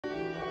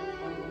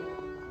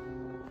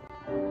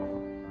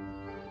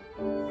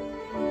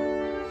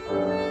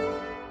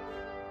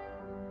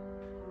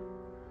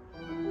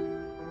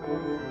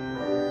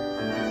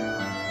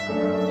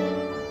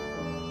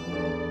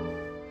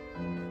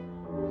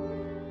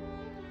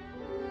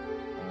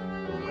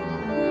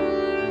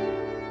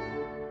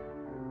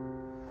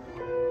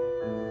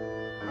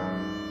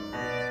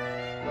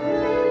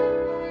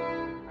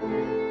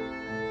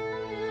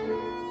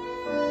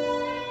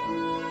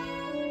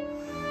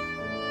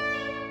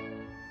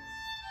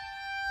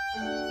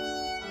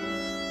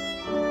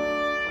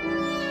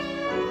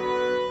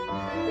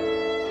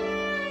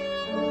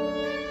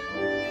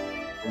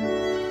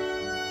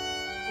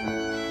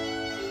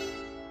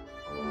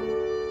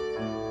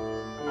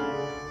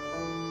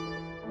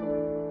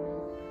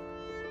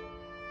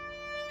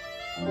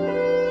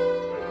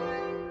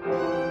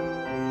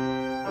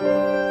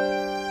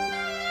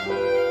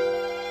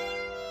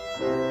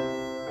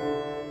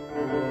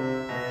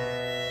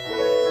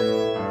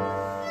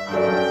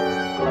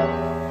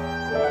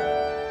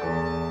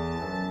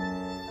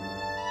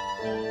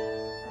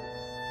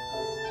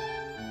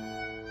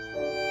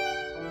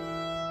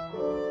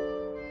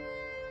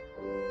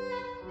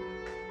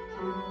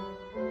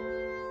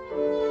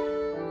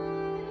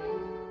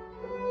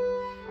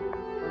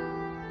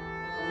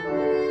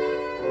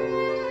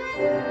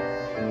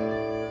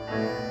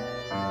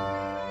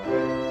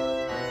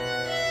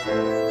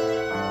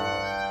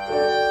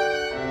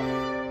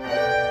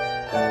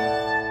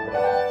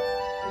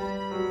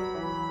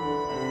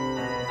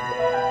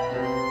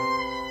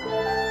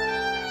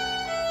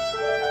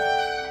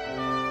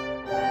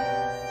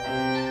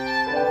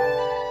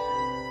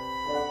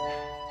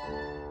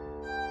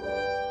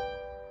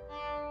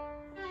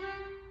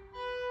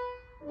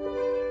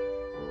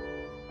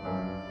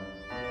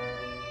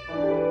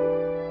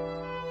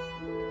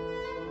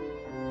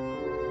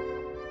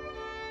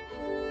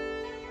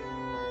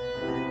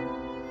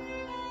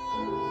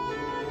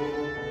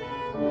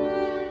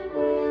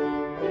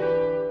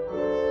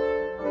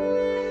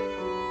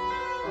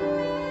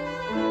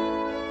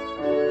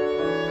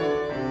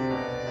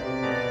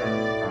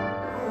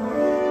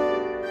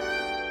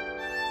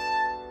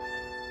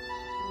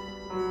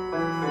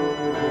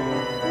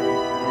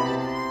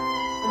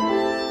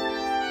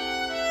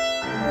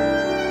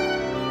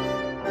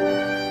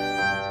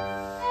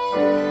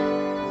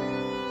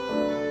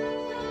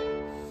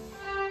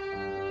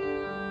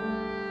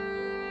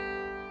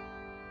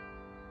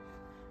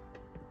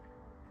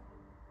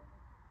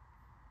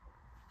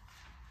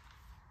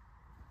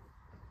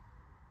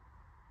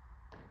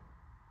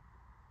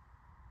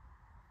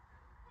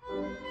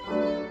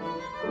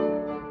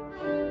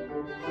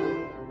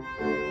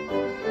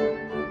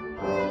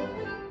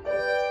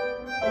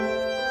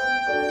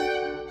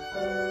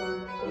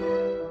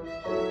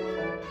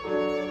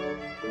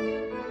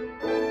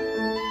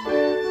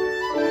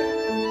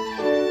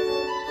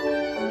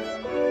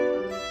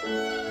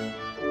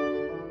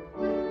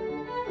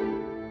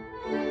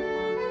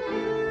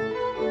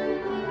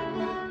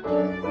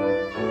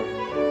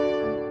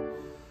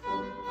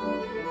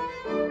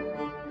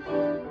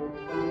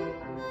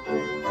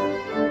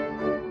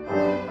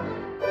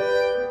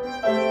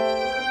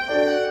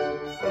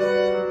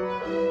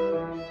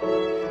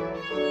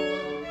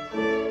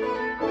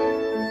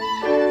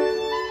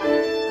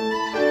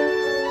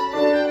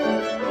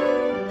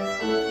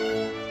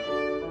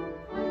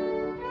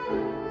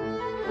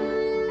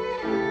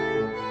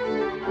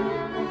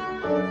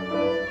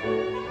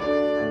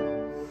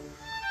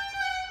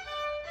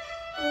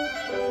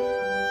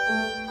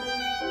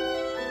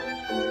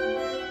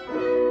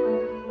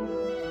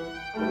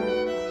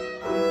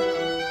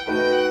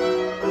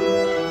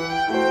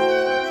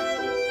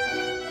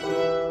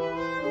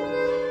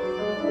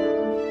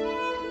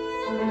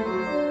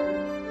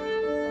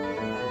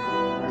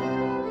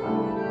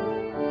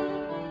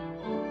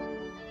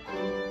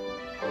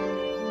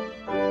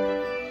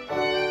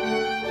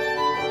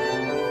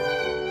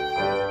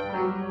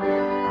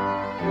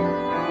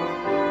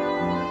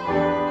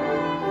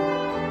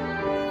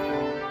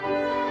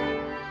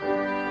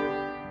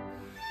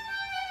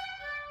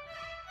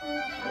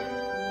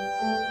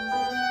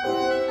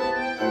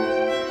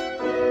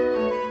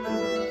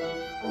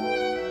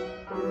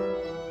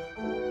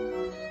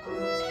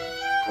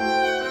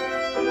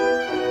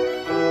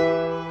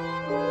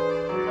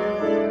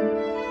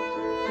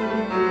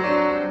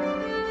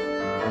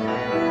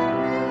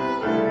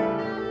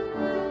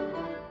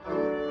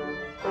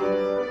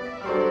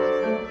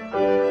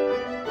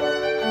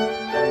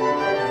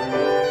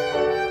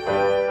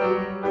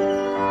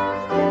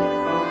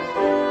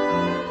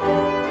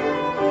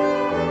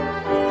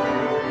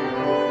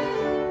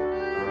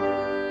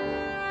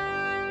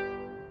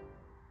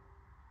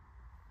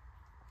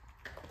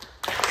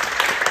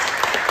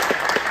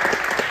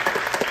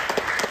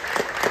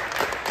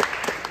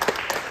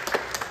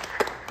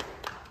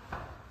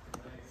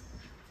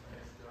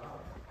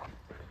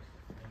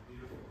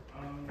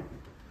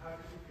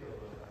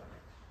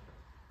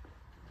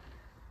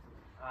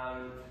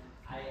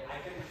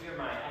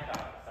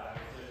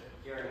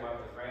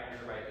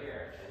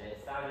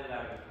started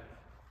out,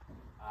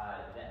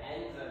 the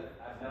ends of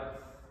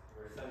notes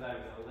were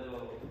sometimes a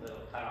little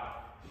cut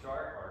off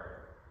short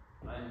or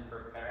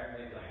unprepared.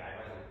 Maybe like I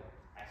wasn't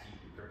actually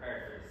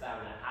prepared for the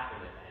sound that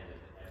happened at the end of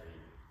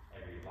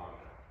every long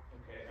note.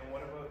 Okay, and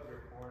what about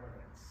your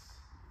ornaments?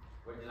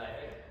 What did I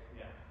think?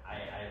 Yeah. I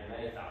had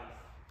many thoughts.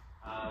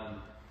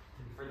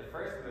 For the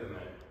first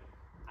movement,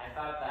 I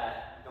thought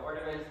that the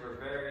ornaments were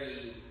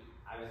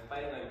I was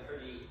playing them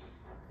pretty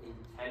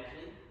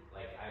intently,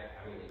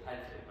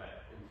 intensely,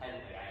 but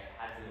intently. I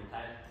had some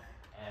intent,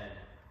 and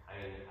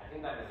I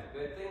think that was a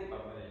good thing,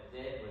 but what it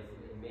did was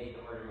it made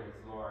the ornaments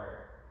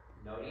more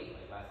notey,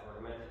 like less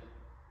ornamented.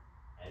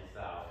 And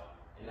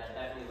that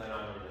definitely went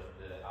on with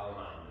the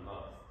Allemande the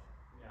most.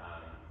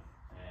 Yeah.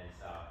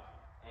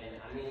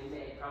 It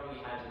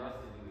probably had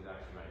most to do with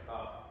actually my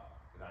bow,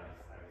 because I was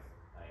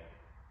like,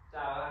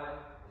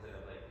 da instead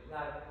of like,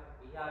 yada.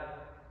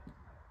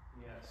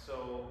 Yeah,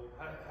 so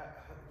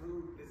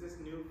is this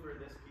new for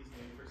this piece,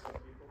 new for some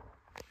people?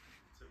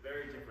 It's a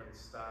very different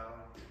style,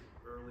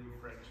 early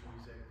French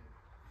music.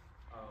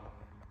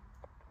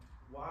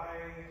 Why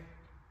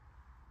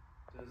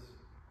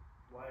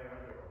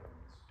are there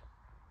ornaments?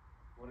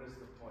 What is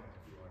the point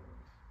of the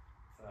ornament?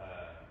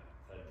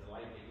 It's a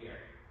delight to hear.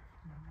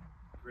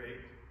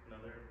 Great,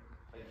 another?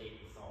 Placate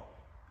the soul.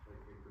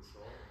 Placate the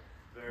soul.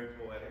 Very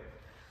poetic.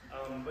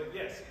 But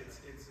yes, it's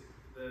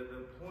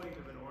the point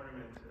of an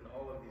ornament, and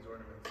all of these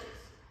ornaments,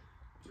 is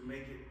to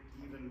make it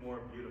even more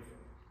beautiful.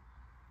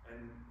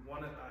 And I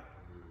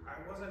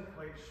wasn't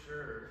quite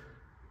sure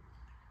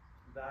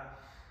that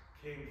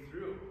came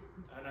through,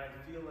 and I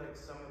feel like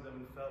some of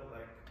them felt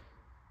like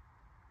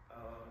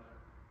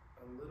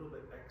a little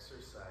bit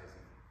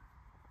exercising.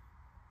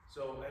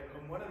 So,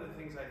 and one of the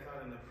things I thought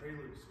in the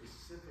Prelude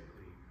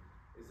specifically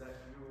is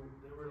that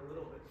they were a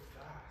little bit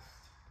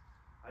fast.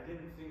 I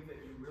didn't think that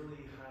you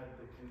really had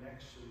the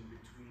connection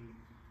between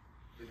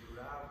the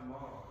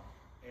gravement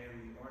and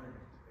the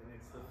ornament. And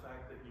it's the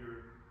fact that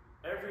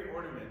every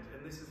ornament,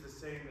 and this is the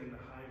same in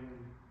the Haydn,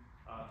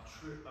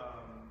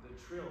 the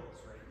trills,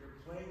 right? You're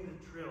playing the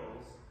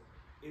trills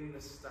in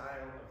the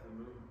style of the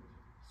movement.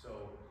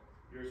 So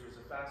yours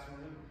was a faster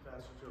movement,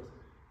 faster trills.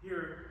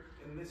 Here,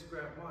 in this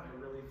gravement,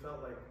 it really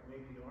felt like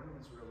maybe the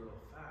ornaments were a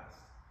little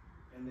fast.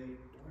 And they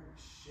weren't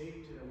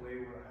shaped in a way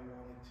where I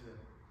wanted to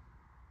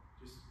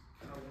just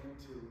come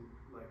into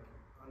like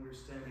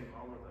understanding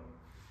all of them.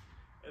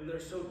 And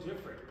they're so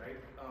different, right?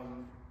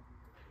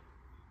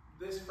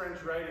 This French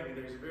writing,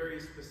 there's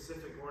very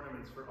specific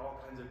ornaments for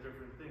all kinds of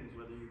different things,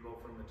 whether you go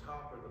from the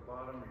top or the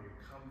bottom, or you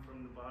come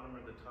from the bottom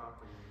or the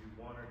top, or you do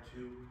one or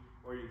two,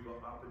 or you go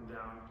up and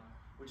down,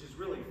 which is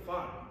really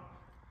fun.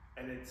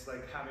 And it's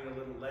like having a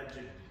little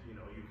legend, you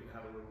can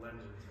have a little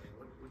legend saying,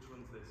 which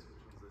one's this,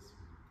 which one's this.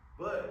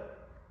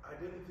 But I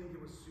didn't think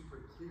it was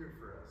super clear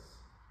for us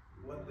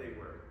what they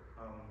were,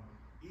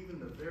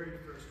 even the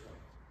very first one.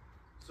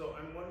 So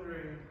I'm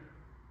wondering,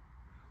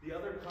 the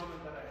other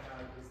comment that I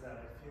have is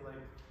that I feel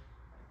like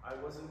I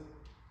wasn't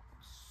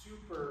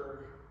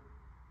super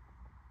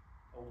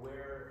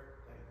aware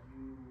that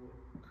you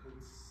could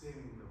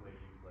sing the way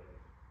you played.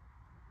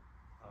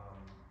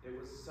 It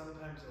was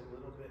sometimes a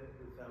little bit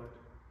without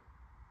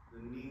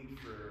the need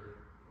for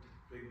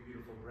big,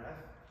 beautiful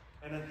breath.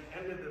 And at the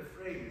end of the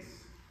phrase,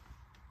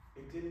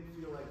 it didn't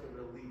feel like a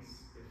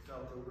release. It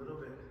felt a little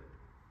bit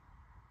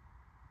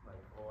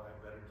like, oh, I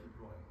better keep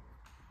going.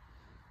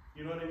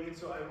 You know what I mean?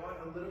 So I want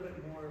a little bit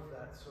more of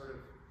that sort of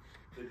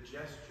the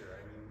gesture.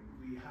 I mean,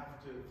 we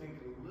have to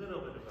think a little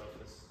bit about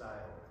the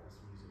style of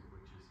this music,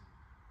 which is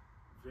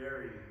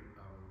very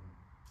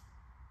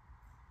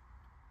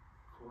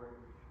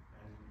courtly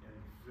and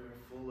very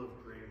full of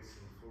grace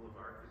and full of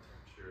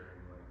architecture,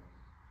 and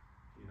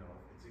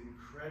it's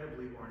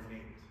incredibly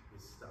ornate,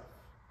 this stuff.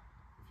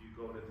 If you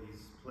go to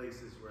these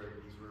places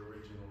where these were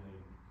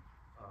originally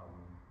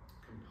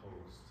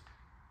composed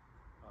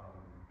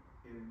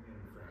in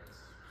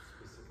France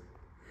specifically.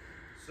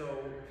 So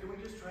can we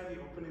just try the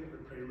opening of the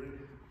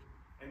Prelude?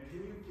 And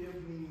can you give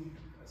me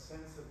a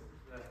sense of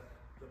that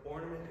the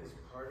ornament is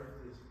part of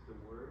the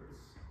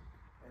words,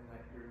 and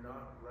that you're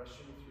not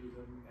rushing through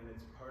them, and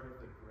it's part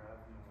of the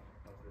gravement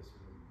of this movement?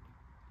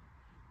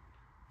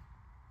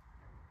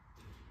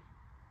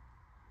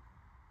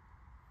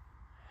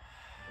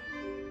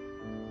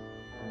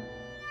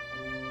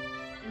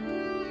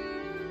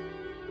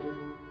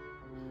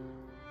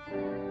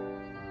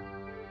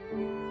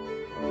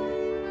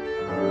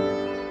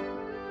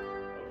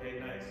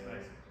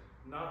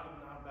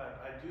 Not bad.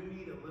 I do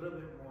need a little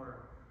bit more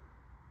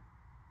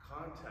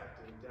contact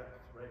and depth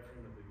right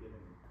from the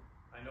beginning.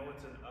 I know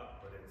it's an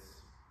up, but it's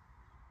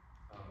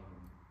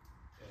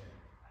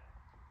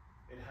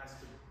has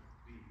to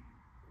be,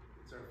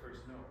 it's our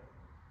first note.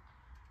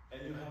 And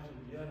you have to,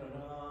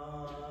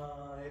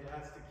 it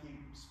has to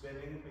keep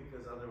spinning,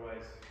 because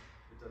otherwise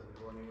it doesn't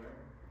go anywhere.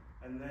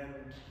 And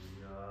then,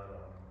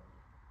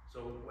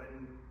 so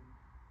when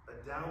a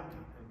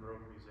downbeat in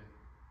Baroque music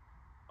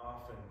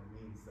often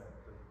means that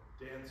the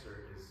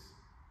dancer is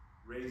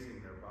raising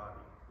their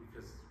body,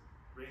 because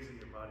raising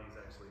your body is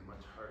actually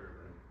much harder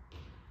than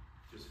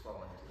just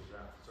fall into the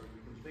ground. So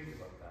you can think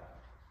about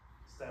that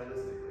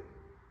stylistically.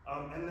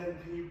 And then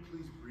can you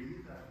please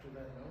breathe after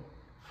that note?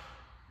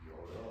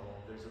 Yo-yo,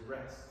 there's a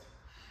rest,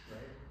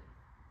 right?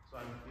 So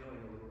I'm feeling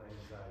a little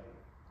anxiety.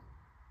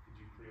 Could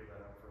you clear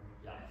that up for me?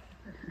 Yeah.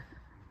 Thank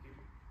you.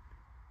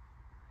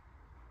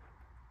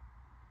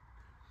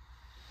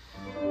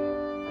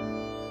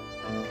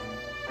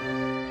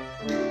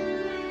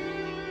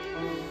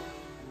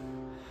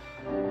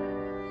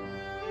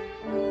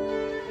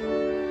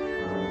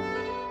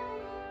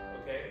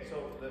 Okay,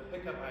 so the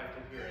pickup, I have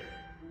to hear it.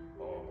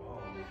 Boom,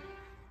 boom.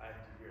 I have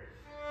to hear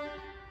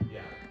it.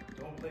 Yeah,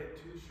 don't play it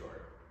too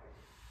short.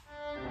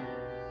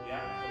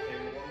 Yeah, okay,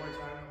 one more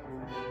time.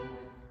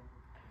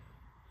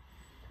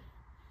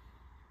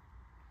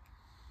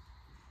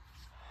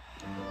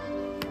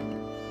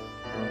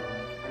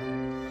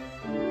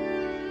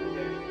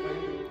 Okay,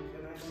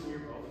 can I see your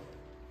bow?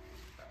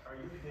 Are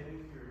you hitting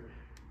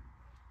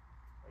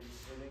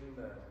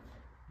the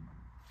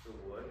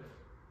wood?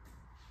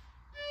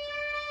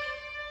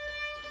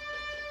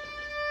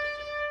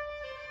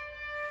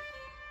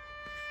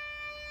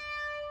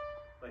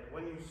 Like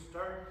when you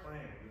start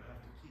playing, you have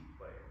to keep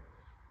playing.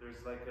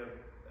 There's like a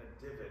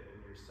divot in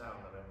your sound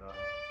that I'm not.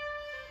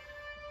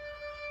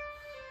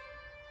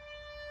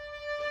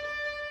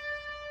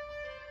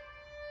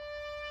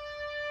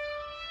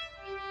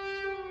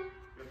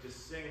 You have to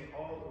sing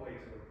all the way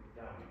to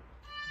the down.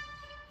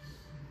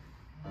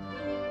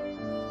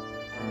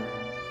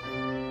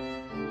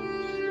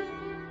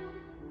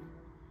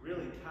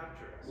 Really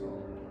capture us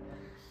all.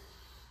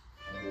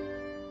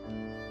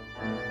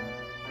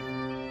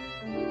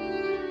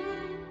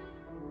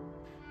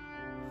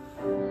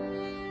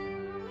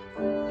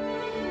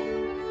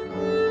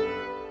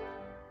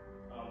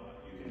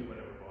 You can do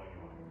whatever bowing you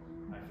want.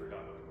 I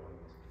forgot what the bowing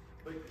was.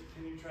 But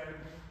can you try to?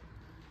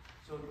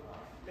 So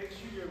make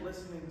sure you're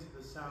listening to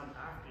the sound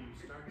after you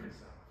start the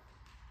sound.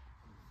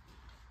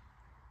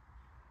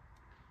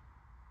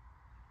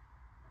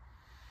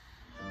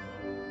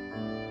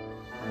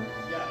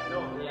 Yeah,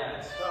 no, Yeah.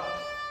 it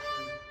stops.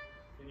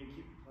 Can you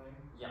keep playing?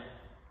 Yeah.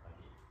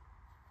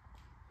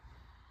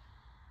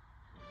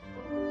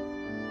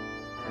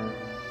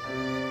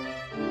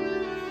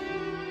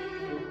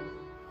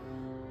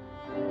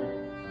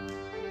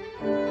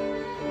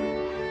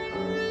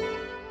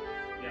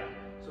 Yeah.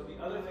 So the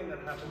other thing that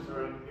happens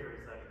around here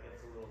is that it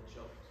gets a little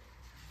choked.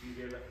 Do you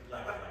hear that?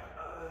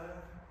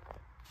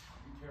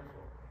 Be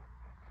careful.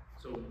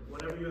 So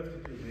whatever you have to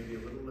do, maybe a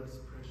little less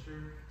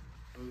pressure,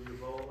 move your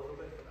bow a little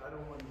bit, but I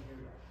don't want to hear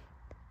that.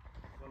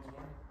 Once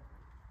more.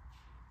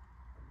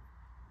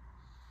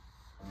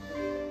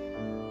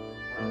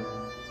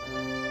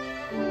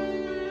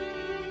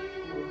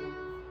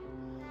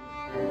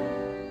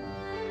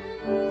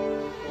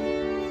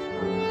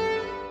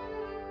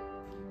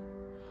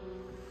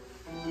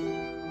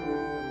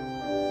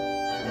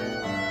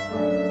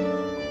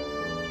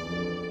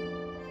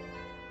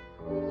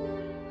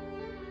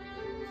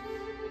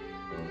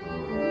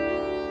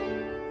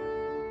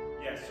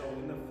 Yeah, so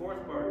in the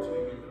fourth bar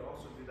too, you could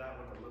also do that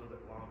one a little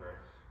bit longer.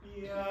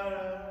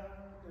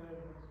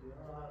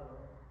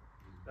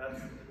 That's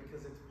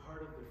because it's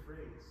part of the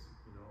phrase,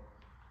 you know.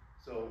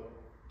 So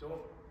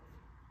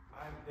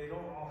they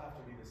don't all have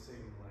to be the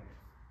same length.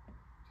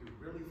 To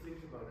really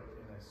think about it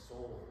in a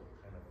soul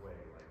kind of way,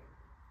 like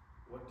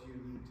what do you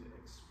need to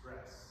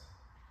express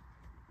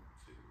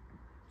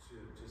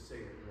to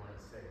say what you want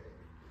to say?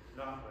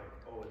 Not like,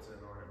 oh, it's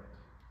an ornament.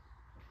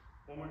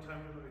 One more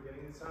time from the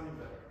beginning, it's sounding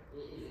better.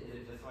 Is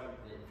it this one?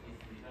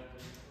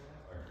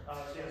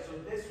 Yeah, so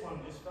this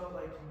one just felt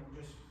like you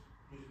just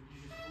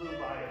flew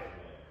by it.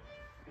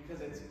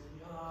 Because it's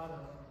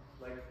yada.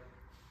 Like,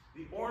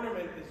 the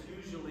ornament is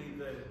usually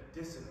the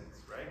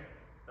dissonance, right?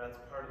 That's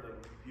part of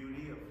the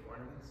beauty of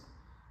ornaments.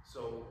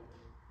 So,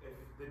 if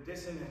the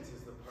dissonance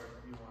is the part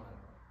you want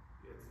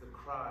to, it's the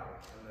cry,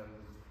 and then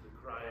the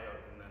cry out,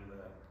 and then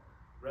the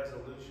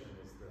resolution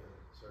is the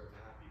sort of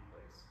happy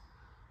place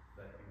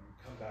that you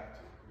come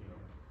back to, you know.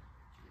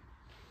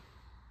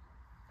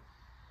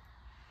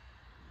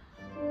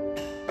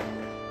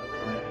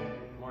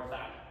 More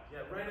time?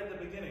 Yeah, right at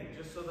the beginning,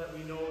 just so that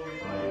we know you're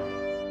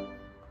playing.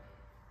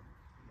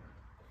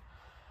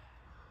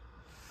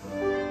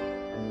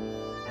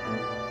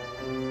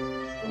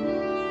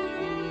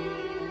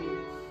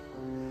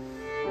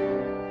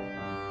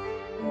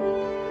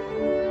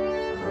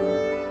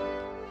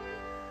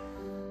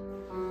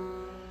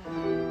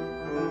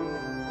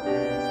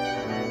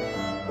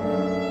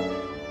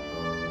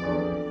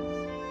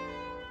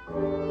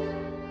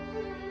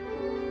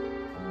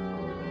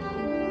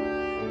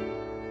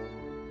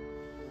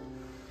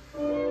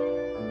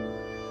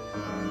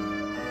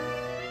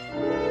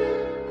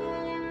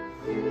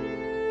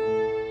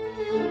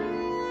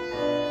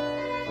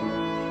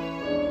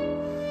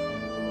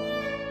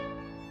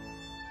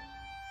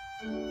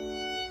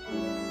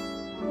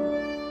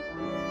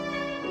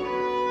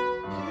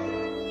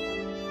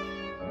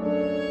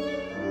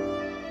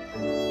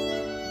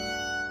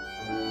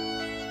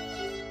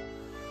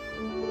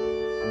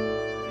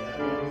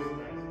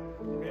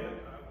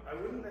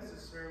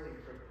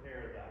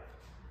 that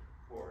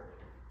chord.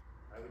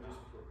 I would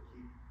just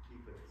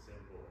keep it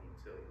simple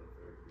until the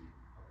third beat.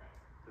 Okay.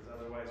 Because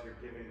otherwise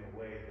you're giving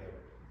away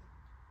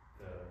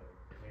the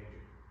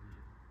major.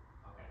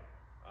 Okay.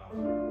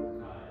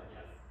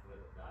 Yes.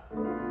 That.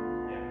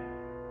 Yeah.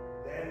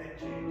 Then it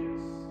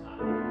changes.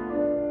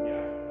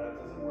 Yeah, that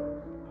doesn't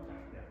work. Okay.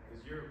 Yeah,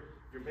 because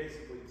you're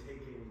basically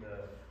taking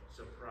the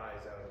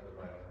surprise out of the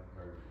violin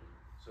part.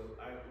 So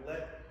I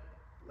let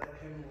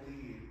him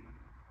lead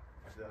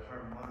the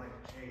harmonic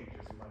change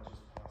as much as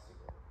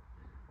possible,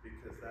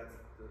 because that's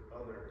the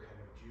other kind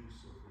of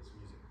juice of this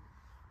music.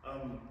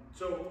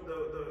 So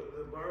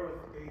the bar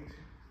with eight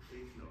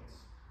notes.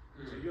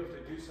 So you have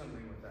to do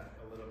something with that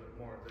a little bit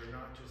more. They're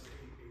not just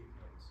eight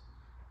notes.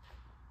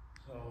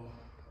 So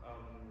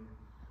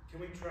can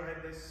we try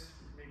this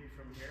maybe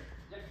from here?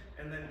 Yep.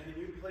 And then can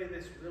you play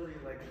this really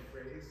like a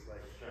phrase,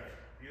 like Sure.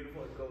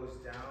 beautiful, it goes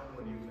down,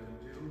 what are you gonna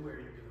do, where are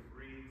you gonna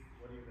breathe,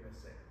 what are you gonna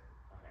say?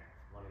 Okay.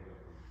 Want to go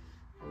from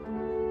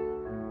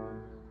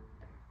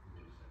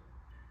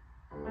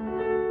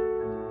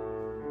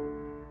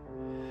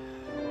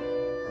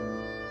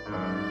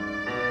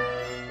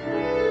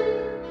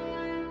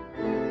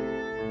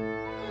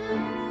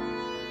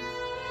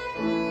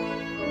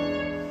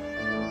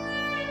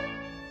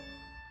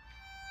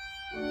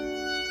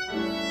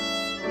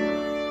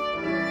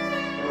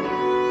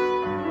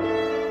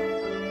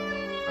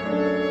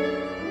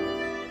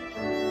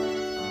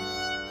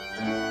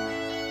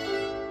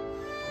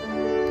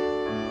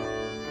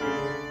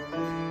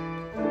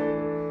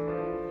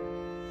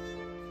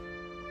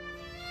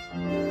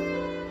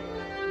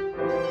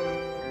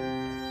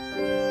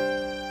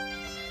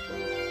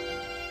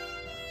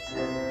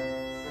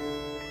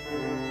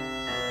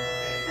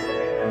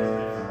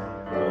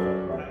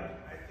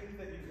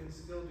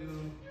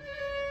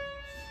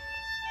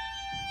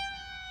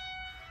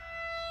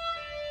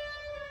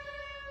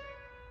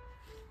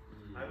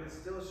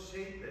still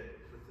shape it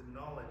with the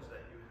knowledge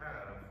that you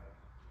have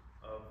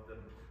of the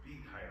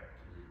beat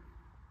hierarchy,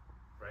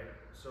 right?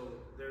 So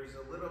there's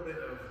a little bit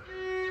of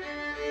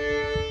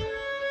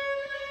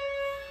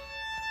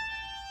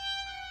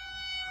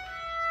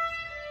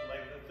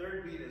like the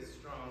third beat is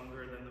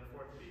stronger than the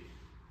fourth beat,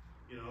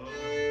 you know?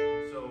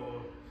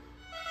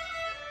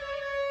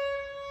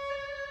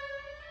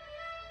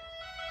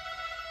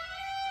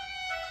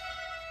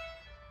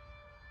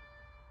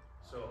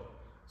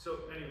 So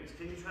anyways,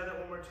 can you try that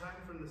one more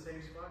time from the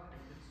same spot? You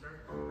can start.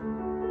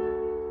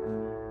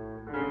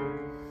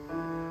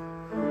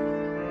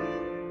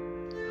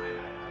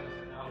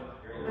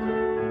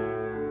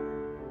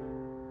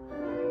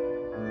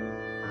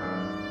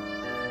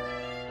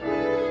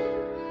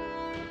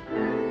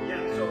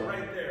 Yeah, so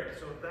right there.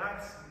 So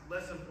that's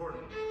less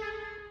important.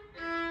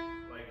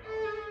 Like,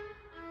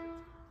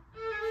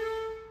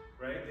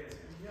 right? It's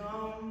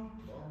yum,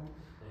 bum,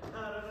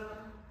 da da da.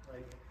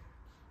 Like,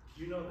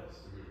 you know this.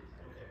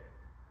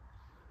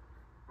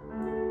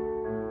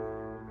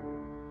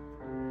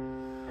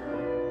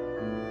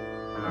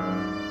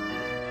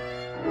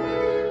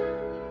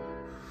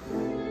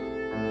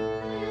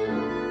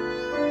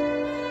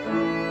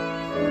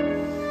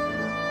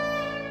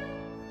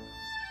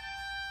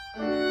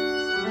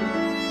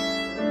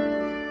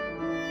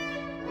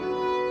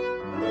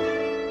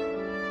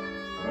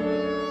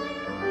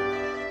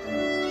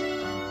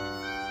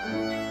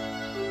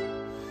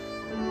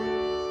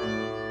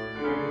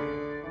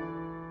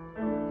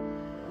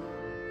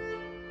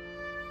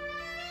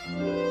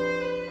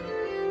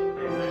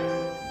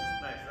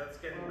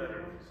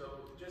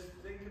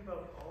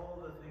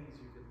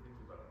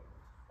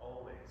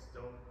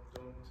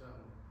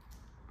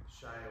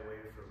 Shy away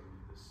from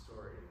the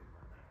story.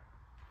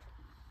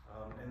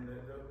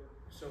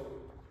 So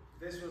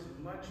this was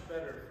much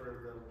better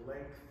for the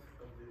length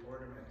of the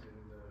ornament and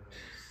the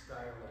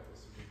style of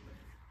this movement.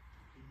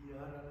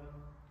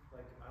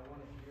 Like, I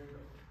want to hear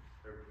them.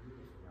 They're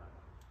beautiful.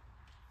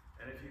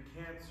 And if you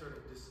can't sort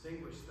of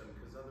distinguish them,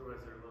 because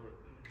otherwise they're a little,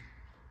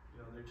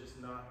 they're just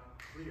not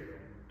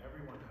clear, and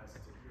everyone has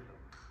to hear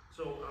them.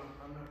 So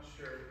I'm not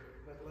sure,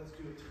 but let's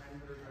do a tiny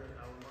bit of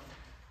Allemande.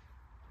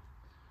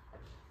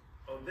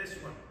 Oh, this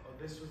one. Oh,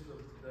 this was the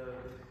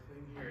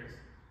thing here is,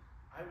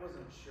 I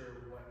wasn't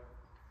sure what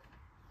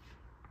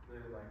the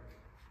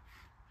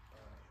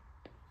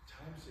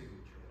time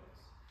signature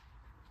was.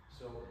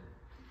 So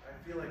I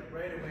feel like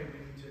right away we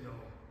need to know.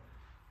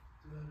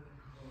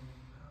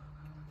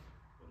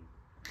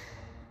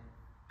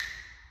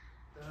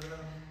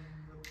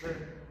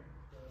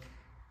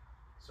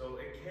 So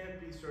it can't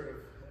be sort of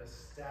a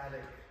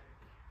static.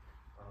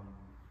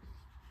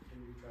 Can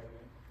you try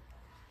again?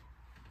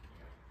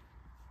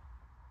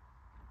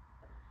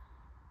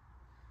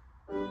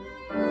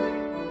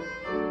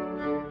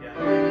 Yeah, I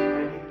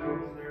need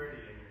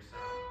clarity in your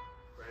sound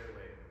right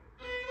away.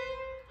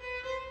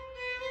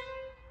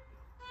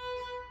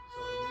 So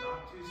not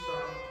too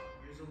soft,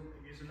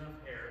 use enough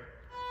air,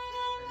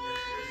 and you're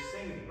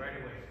singing right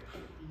away.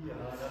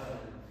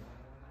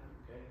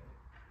 Okay.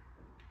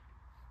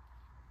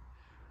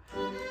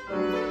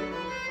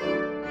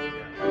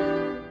 Yeah.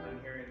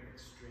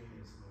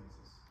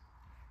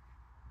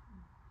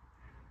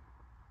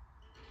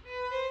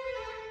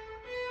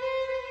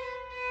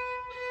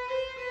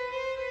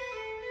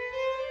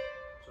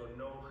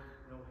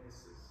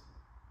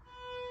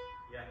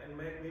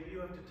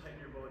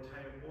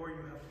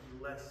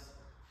 less.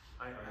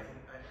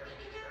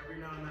 Every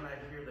now and then I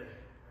hear the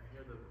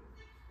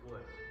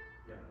wood.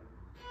 Yeah.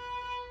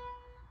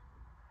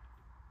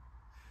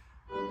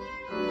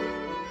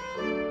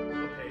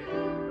 Okay,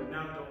 but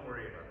now don't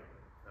worry about it.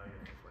 Now you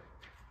have to play.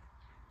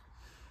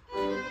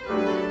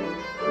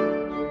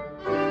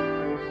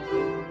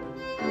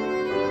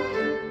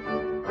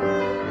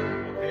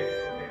 Okay,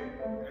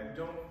 and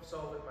don't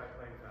solve it by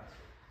playing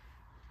faster.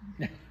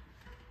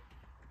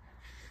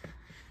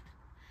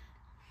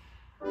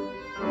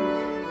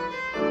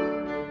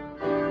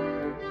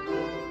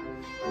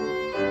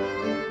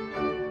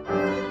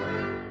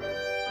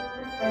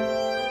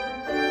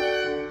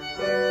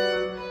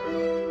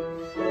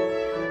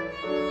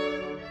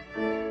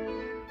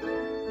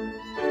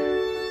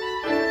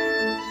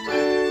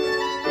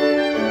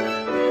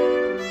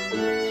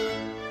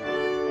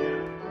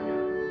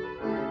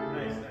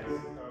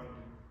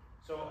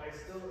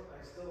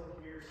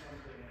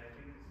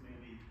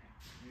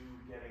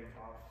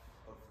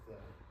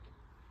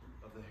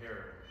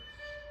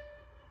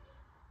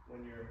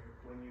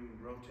 When you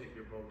rotate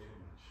your bow too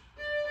much.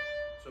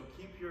 So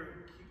keep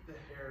the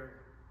hair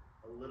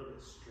a little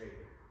bit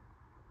straighter.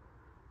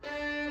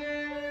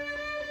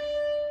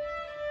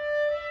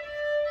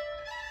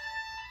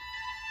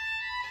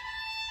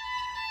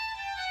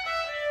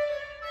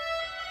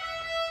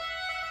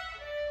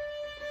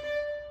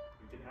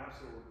 You can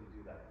absolutely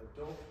do that, but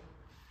don't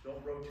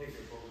rotate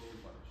your bow too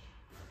much.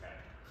 Okay.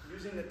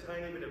 Using a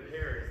tiny bit of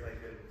hair is like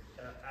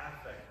an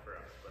affect for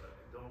us, but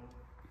don't,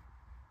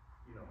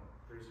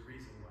 there's a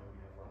reason why we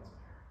have lots of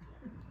hair.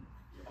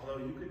 Yeah. Although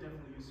you could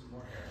definitely use some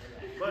more hair.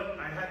 But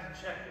I had to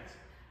check.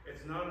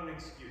 It's not an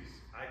excuse.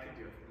 I could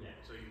do it. Yeah.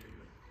 So you can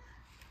do it.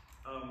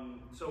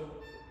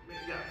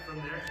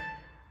 From there.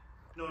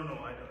 No,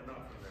 I don't.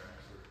 Not from there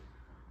actually.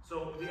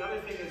 So the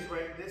other thing is,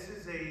 right, this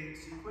is a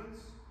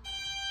sequence.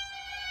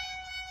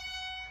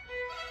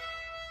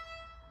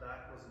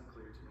 That wasn't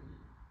clear to me.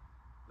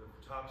 The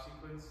top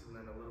sequence and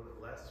then a little bit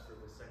less for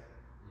the second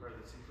part of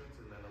the sequence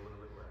and then a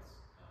little bit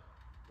less.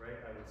 Right,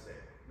 I would say.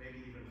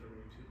 Maybe even from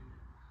you too.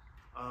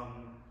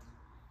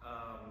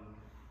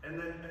 And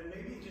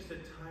maybe just a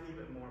tiny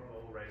bit more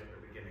bow right at the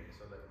beginning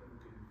so that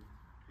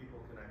people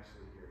can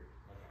actually hear it.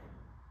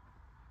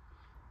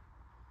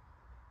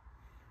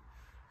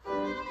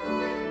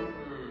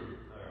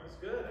 That was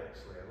good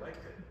actually, I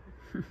liked it.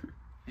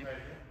 Try it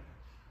again.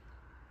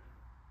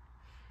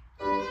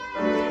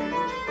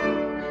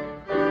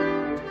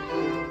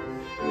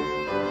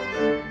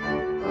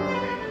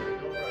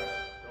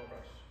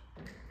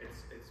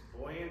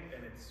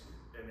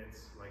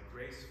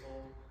 Graceful,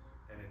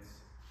 and it's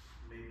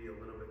maybe a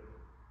little bit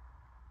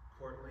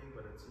courtly,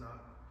 but it's not,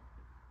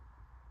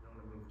 you don't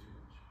want to move too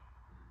much.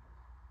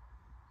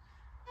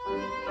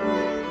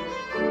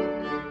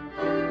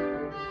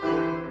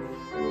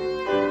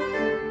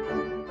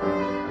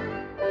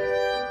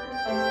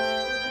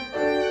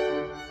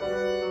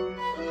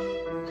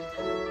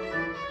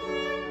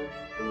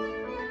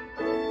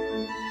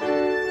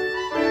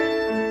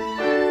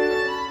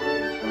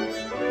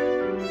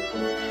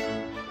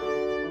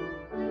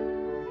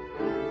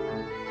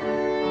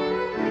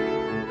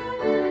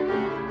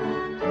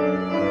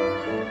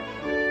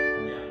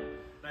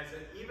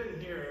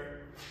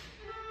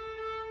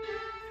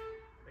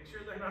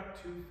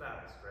 Too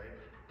fast, right?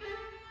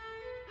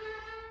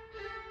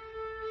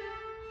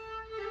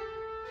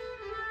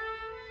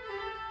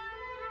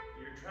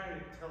 You're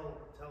trying to tell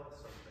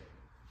something,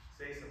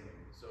 say something.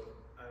 So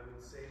I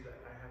would say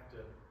that I have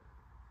to,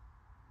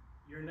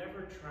 you're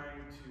never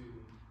trying to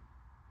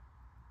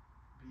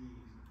be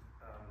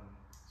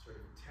sort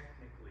of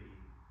technically,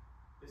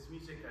 this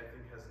music I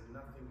think has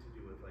nothing to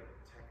do with like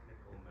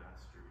technical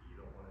mastery. You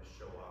don't want to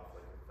show off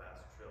like a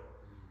fast trill.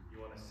 You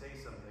want to say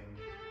something.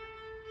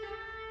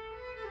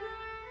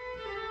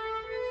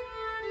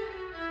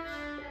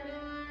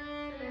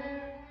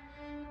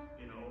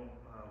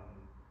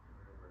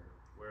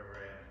 Wherever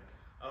I am.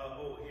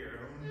 Here.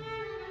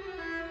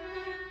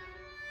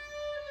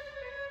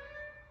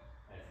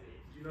 I see.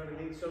 Do you know what I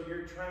mean? So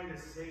you're trying to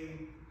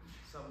say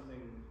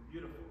something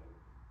beautiful.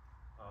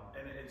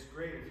 And it's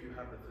great if you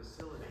have the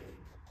facility,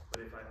 but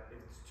if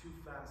it's too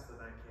fast that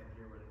I can't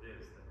hear what it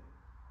is, then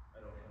I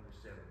don't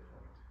understand the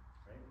point.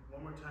 Right?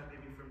 One more time,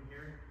 maybe from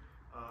here.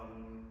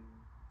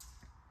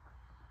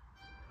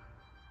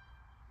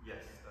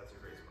 Yes, that's a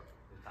great spot.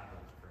 The top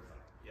of the first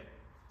line. Yeah.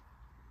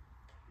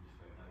 You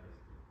just went down this.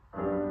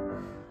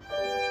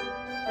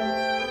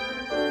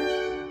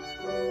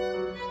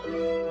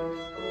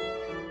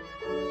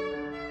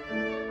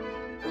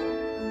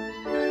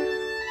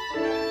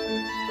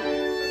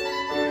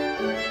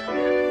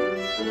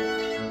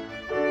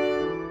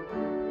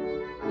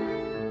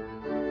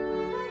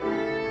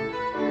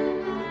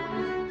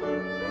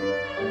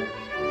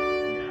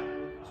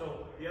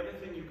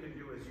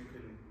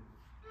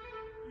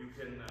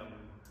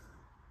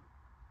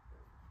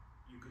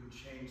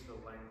 Change the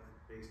length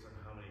based on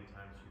how many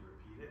times you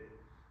repeat it.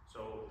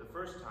 So the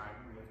first time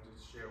we have to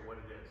share what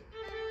it is.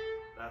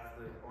 That's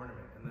the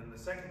ornament. And then the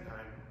second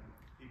time,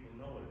 people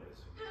know what it is.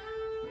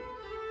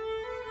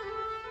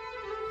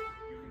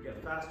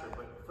 faster,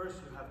 but first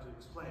you have to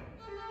explain.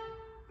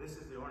 This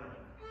is the ornament.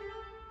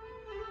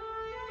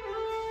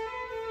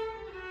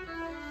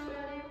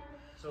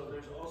 So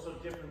there's also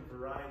different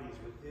varieties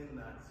within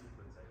that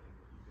sequence, I think,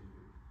 that you can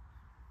do.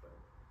 But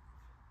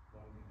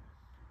 1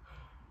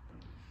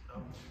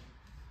 minute.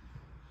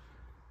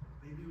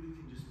 Maybe we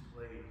can just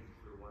play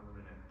for 1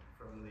 minute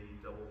from the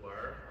double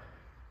bar.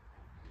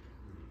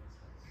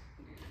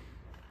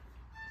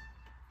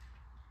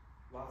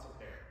 Lots of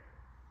air.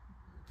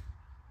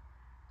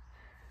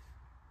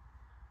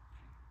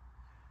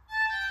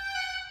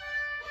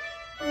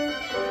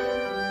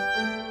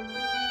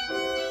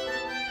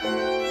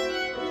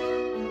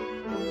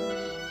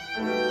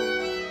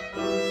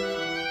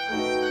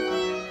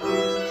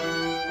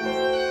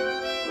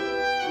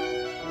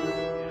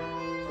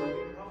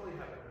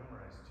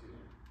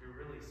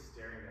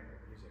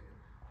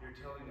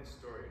 Telling a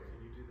story. Can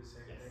you do the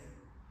same thing?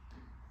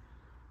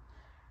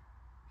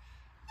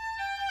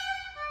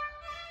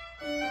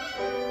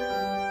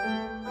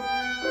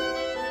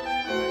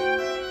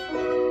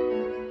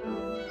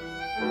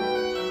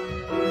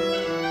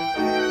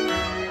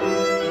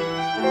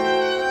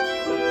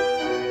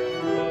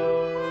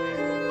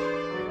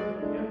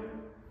 Yeah.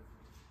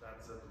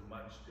 That's a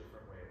much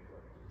different way of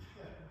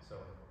playing. So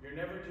you're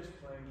never just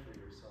playing for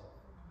yourself.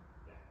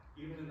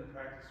 Even in the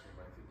practice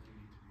room, I think you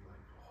need to be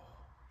like, oh,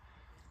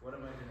 what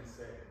am I going to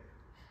say?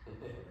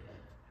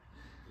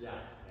 Yeah.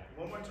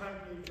 One more time,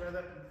 can you try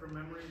that from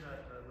memory,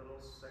 that little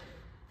section?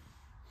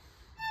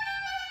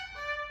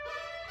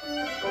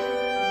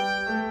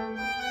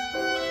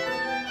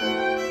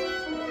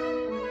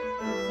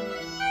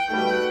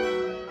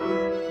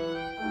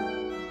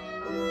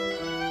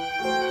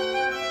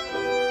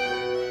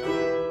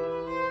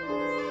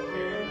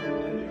 Okay, and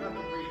then you have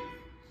to breathe.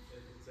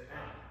 It's a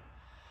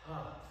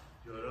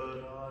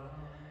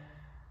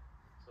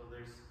So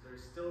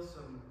there's still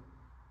some,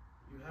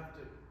 you have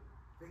to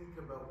think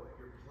about what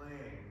you're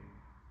playing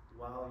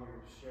while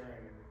you're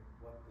sharing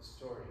what the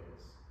story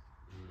is.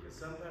 Because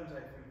sometimes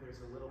I think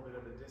there's a little bit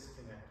of a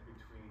disconnect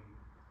between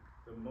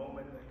the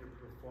moment that you're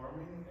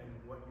performing and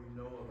what you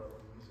know about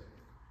the music.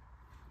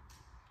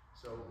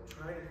 So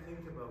try to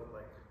think about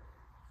like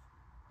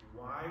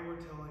why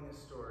we're telling a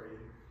story,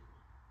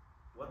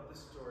 what the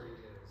story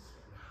is,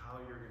 and how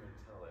you're going to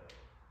tell it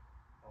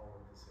all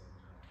at the same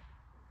time.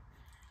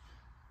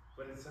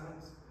 But it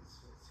sounds